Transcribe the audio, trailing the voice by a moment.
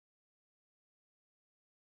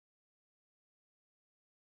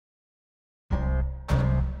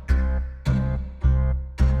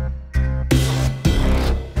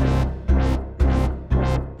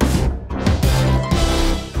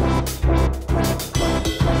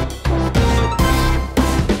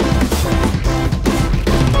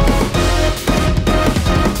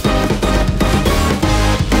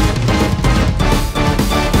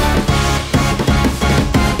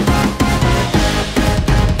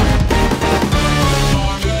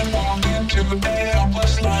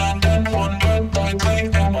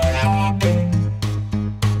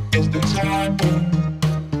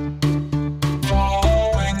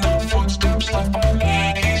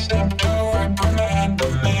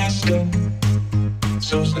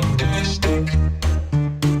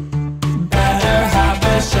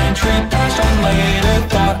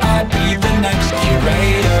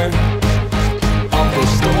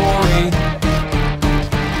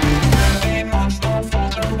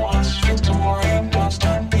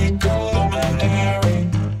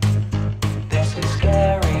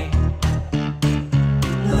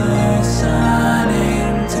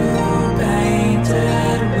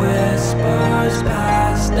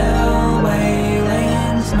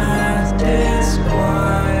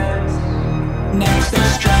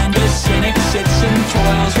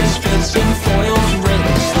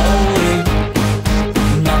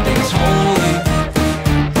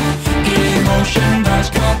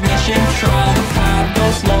passion, trial the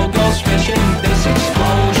pathos, logos, fission, this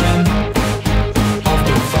explosion of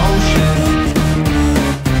devotion.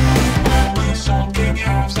 Only something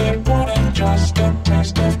halves that wouldn't just a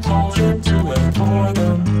taste of closure to implore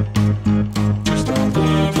them to stop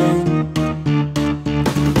living.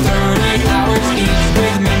 30 hours each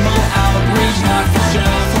with minimal outreach, not for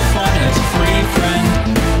sale, for fun, it's free, friend.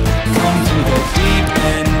 Come to the deep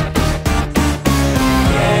end.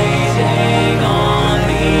 Gazing on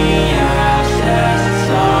the abscess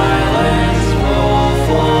silence,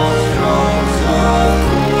 woeful strokes of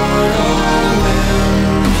cordial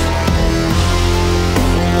limbs.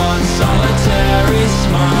 One solitary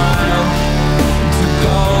smile to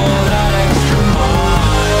go that extra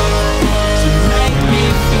mile to make me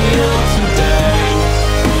feel today,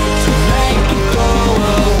 to make it go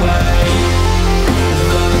away.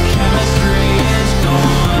 The chemistry is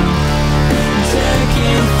gone,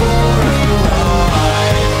 taken for a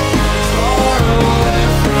ride, far away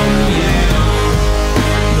from you,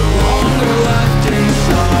 no longer left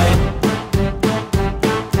inside.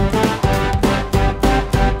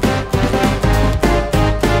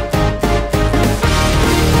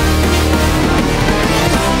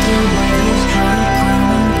 After waves, trying to climb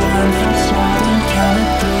and blindfold, smiled and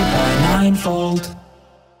counted 3 by 9-fold.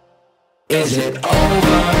 Is it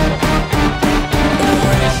over?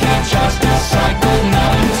 Or is it just a cycle?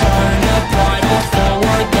 Now you turn a bridle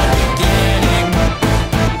forward, the beginning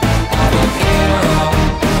of an era.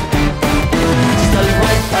 Study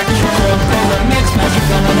right back to your program, mix magic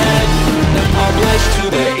on an edge, then publish to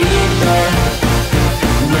the ether.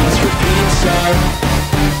 Rinse, repeat, sir.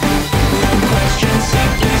 One question,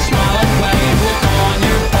 simply smile and wave. Look on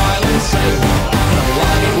your pile and say, on a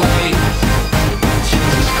lightweight.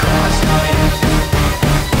 Jesus Christ,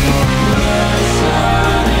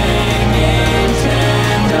 listening in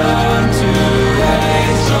tandem to a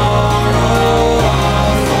sorrow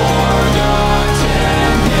of forgotten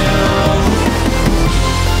hills.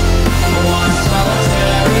 One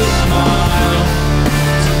solitary smile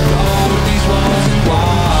to go these walls and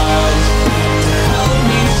wilds, to help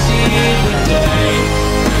me see the day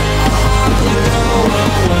I'll hardly go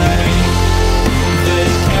away.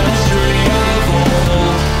 This chemistry of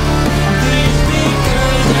old, these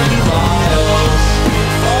beakers and vials,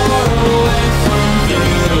 far away from you,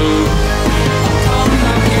 I'll come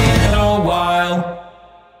back in a while.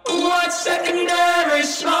 What secondary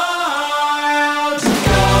smile to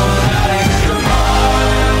go that extra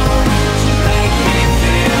mile, to make me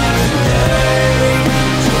feel today,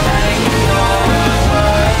 to make it go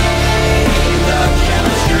away. The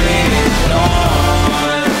chemistry is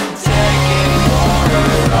gone, taken for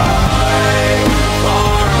a ride,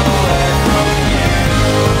 far away from you,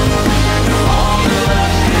 no longer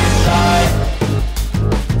left inside.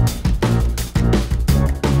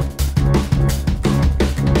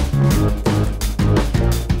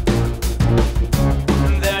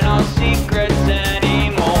 There are no secrets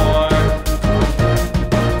anymore.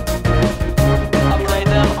 I've laid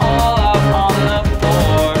them all out on the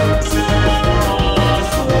floor.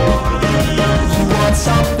 You want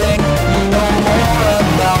something, you know more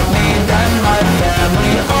about me than my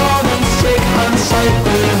family. All in sick,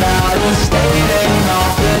 unsightly malady, stating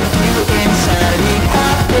off with you insanity.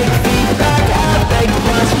 Haptic feedback, haptic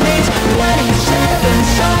plus means 27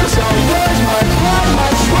 songs of yours. My blood,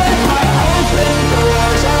 my sweat, my open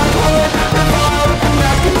doors. I would revolve and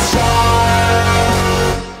reconcile.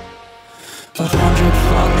 100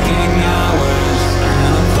 fucking hours,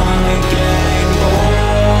 and I'm finally getting bored.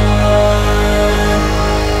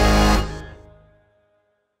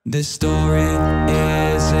 This story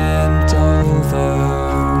isn't over.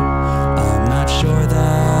 I'm not sure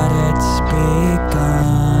that it's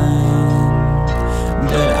begun,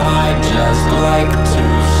 but I'd just like to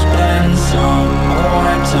spend some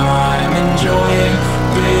more time enjoying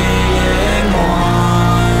being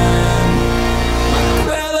one. My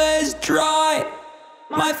quill is dry,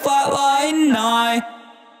 my flatline nigh,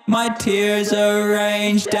 my tears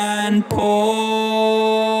arranged and poured,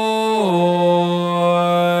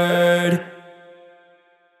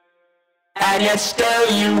 and yet still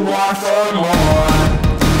you want for more.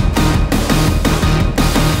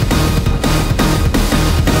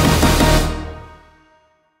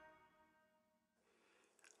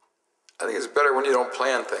 I think it's better when you don't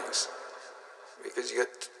plan things, because you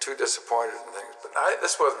get too disappointed in things. But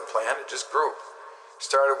this wasn't planned, it just grew.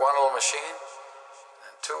 Started one little machine,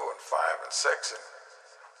 and 2 and 5 and 6, and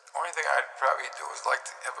the only thing I'd probably do is like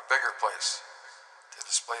to have a bigger place to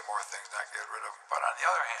display more things, not get rid of them. But on the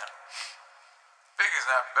other hand, big is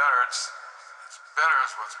not better, it's better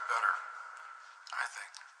is what's better, I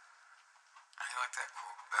think. I like that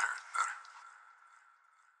quote. Better is better.